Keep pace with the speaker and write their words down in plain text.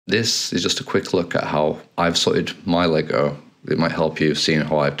this is just a quick look at how I've sorted my Lego. It might help you seeing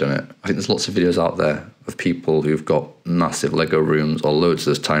how I've done it. I think there's lots of videos out there of people who've got massive Lego rooms or loads of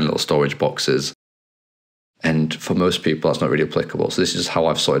those tiny little storage boxes. And for most people, that's not really applicable. So this is how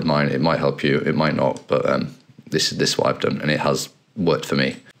I've sorted mine. It might help you, it might not, but this is what I've done, and it has worked for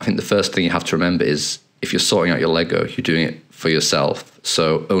me. I think the first thing you have to remember is if you're sorting out your Lego, you're doing it for yourself.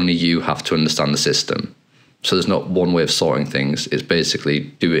 So only you have to understand the system. So there's not one way of sorting things. It's basically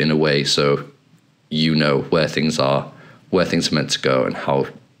do it in a way so you know where things are meant to go, and how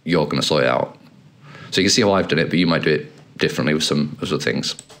you're going to sort it out. So you can see how I've done it, but you might do it differently with some other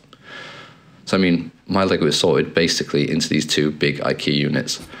things. So I mean, my Lego is sorted basically into these two big IKEA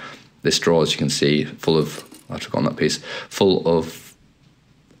units. This drawer, as you can see, full of, I've forgotten that piece, full of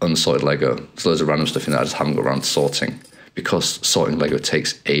unsorted Lego. There's loads of random stuff in there I just haven't got around to sorting, because sorting Lego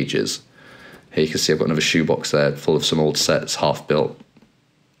takes ages. Here you can see I've got another shoebox there full of some old sets, half-built.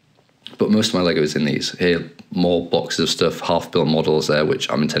 But most of my Lego is in these. Here, more boxes of stuff, half-built models there, which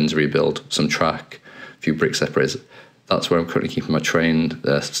I'm intending to rebuild, some track, a few brick separators. That's where I'm currently keeping my trained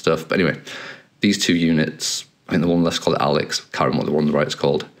stuff. But anyway, these two units, I think the one left's called Alex, can't remember what the one on the right is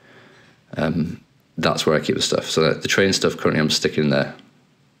called. That's where I keep the stuff. So the train stuff currently I'm sticking there.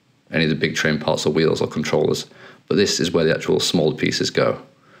 Any of the big train parts or wheels or controllers. But this is where the actual smaller pieces go.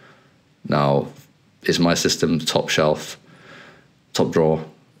 Now, is my system top shelf, top drawer,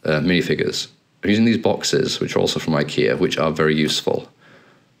 minifigures. I'm using these boxes, which are also from IKEA, which are very useful.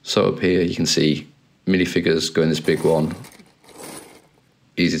 So up here you can see minifigures go in this big one.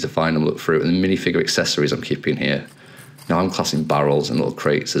 Easy to find and look through. And the minifigure accessories I'm keeping here. Now I'm classing barrels and little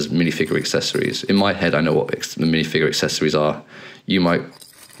crates as minifigure accessories. In my head I know what the minifigure accessories are. You might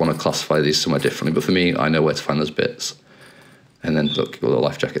want to classify these somewhere differently, but for me I know where to find those bits. And then look, you've got a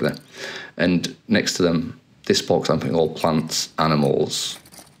life jacket there. And next to them, this box I'm putting all plants, animals,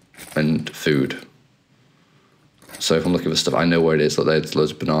 and food. So if I'm looking for stuff, I know where it is. Look, there's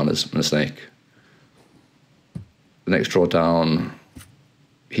loads of bananas and a snake. The next drawer down,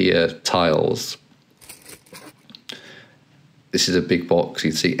 here, tiles. This is a big box. You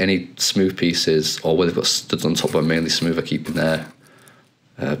can see any smooth pieces, or where they've got studs on top, but mainly smooth, I keep in there.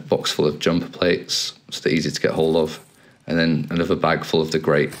 A box full of jumper plates, so they're easy to get hold of. And then another bag full of the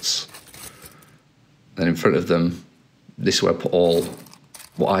grates. Then in front of them, this is where I put all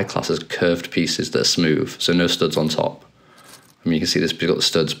what I class as curved pieces that are smooth, so no studs on top. I mean, you can see this, you've got the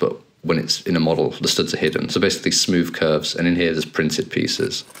studs, but when it's in a model, the studs are hidden. So basically smooth curves, and in here there's printed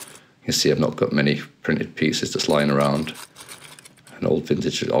pieces. You can see I've not got many printed pieces just lying around. An old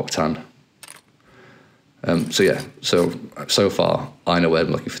vintage Octan. So yeah, so far I know where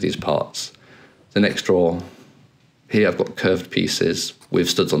I'm looking for these parts. The next drawer, here I've got curved pieces with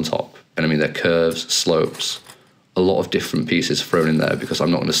studs on top. And I mean, they're curves, slopes, a lot of different pieces thrown in there, because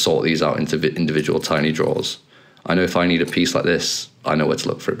I'm not going to sort these out into individual tiny drawers. I know if I need a piece like this, I know where to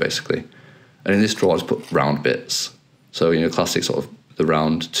look for it basically. And in this drawer I just put round bits. So, you know, classic sort of the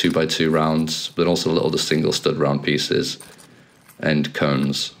round 2x2 rounds, but also little the single stud round pieces and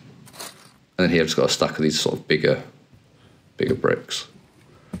cones. And then here I've just got a stack of these sort of bigger bricks.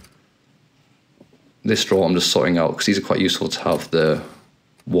 This drawer I'm just sorting out, because these are quite useful to have the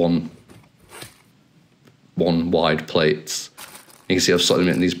one wide plates. You can see I've sorted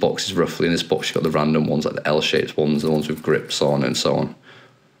them in these boxes roughly. In this box you've got the random ones, like the L-shaped ones, the ones with grips on and so on.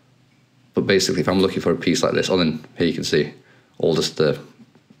 But basically if I'm looking for a piece like this, oh, then here you can see all just the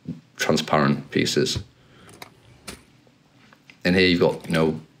transparent pieces. And here you've got, you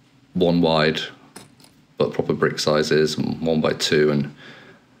know, one wide but proper brick sizes, and 1x2, and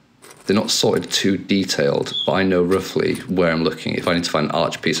they're not sorted too detailed, but I know roughly where I'm looking. If I need to find an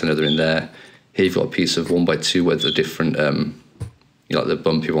arch piece, I know they're in there. Here you've got a piece of 1x2 where the different, you know, like the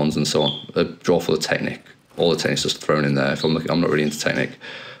bumpy ones and so on. A drawer full of Technic. All the Technic's just thrown in there. If I'm looking, I'm not really into Technic,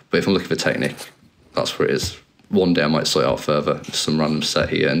 but if I'm looking for Technic, that's where it is. One day I might sort it out further. Just some random set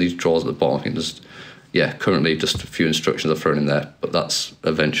here, and these drawers at the bottom, I think just, yeah, currently just a few instructions are thrown in there, but that's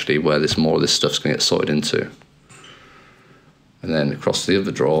eventually where more of this stuff's going to get sorted into. And then across the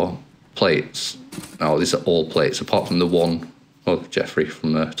other drawer, plates. Now these are all plates, apart from the one, oh, Jeffrey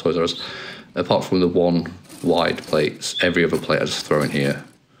from Toys R Us, apart from the one wide plates, every other plate I just throw in here.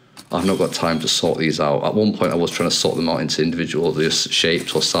 I've not got time to sort these out. At one point I was trying to sort them out into individual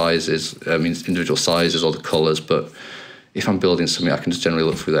shapes or sizes, I mean individual sizes or the colours, but if I'm building something I can just generally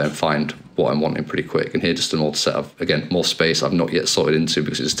look through there and find what I'm wanting pretty quick. And here just an old set of, again, more space I've not yet sorted into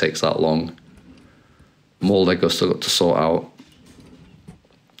because it just takes that long. More Lego still got to sort out.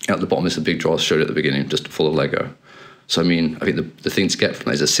 At the bottom is the big drawer I showed at the beginning, just full of Lego. So I mean, I think the thing to get from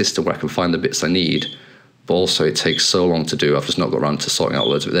that is a system where I can find the bits I need, but also it takes so long to do. I've just not got around to sorting out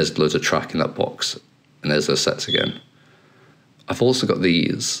loads of it. There's loads of track in that box, and there's those sets again. I've also got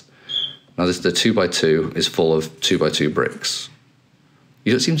these. Now the 2x2 is full of 2x2 bricks.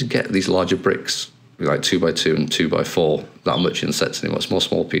 You don't seem to get these larger bricks, like 2x2 and 2x4, that much in sets anymore. It's more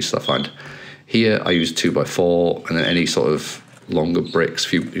small pieces, I find. Here I use 2x4, and then any sort of longer bricks,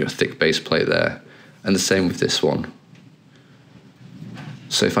 thick base plate there. And the same with this one.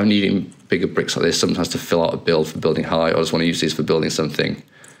 So if I'm needing bigger bricks like this, sometimes to fill out a build for building high, or I just want to use these for building something,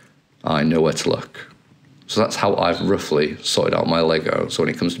 I know where to look. So that's how I've roughly sorted out my Lego. So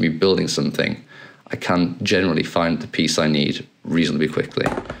when it comes to me building something, I can generally find the piece I need reasonably quickly.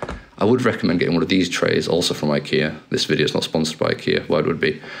 I would recommend getting one of these trays, also from IKEA. This video is not sponsored by IKEA, why it would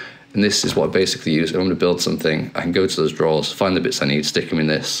be. And this is what I basically use. If I'm going to build something, I can go to those drawers, find the bits I need, stick them in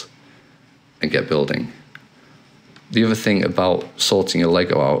this, and get building. The other thing about sorting your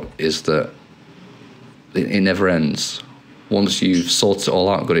Lego out is that it never ends. Once you've sorted it all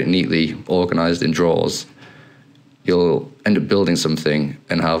out and got it neatly organised in drawers, you'll end up building something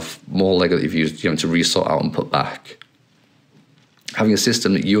and have more Lego that you've used to resort out and put back. Having a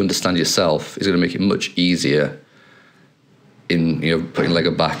system that you understand yourself is going to make it much easier in putting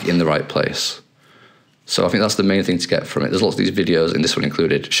Lego back in the right place. So I think that's the main thing to get from it. There's lots of these videos, and this one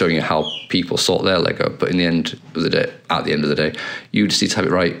included, showing you how people sort their Lego, but at the end of the day, you just need to have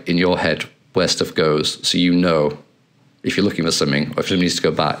it right in your head where stuff goes, so you know if you're looking for something, or if something needs to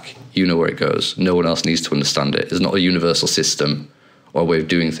go back, you know where it goes. No one else needs to understand it. There's not a universal system or a way of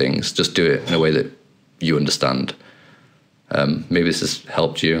doing things. Just do it in a way that you understand. Maybe this has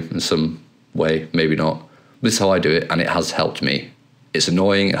helped you in some way, maybe not. This is how I do it, and it has helped me. It's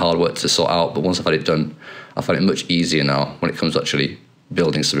annoying and hard work to sort out, but once I've had it done, I find it much easier now when it comes to actually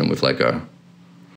building something with Lego.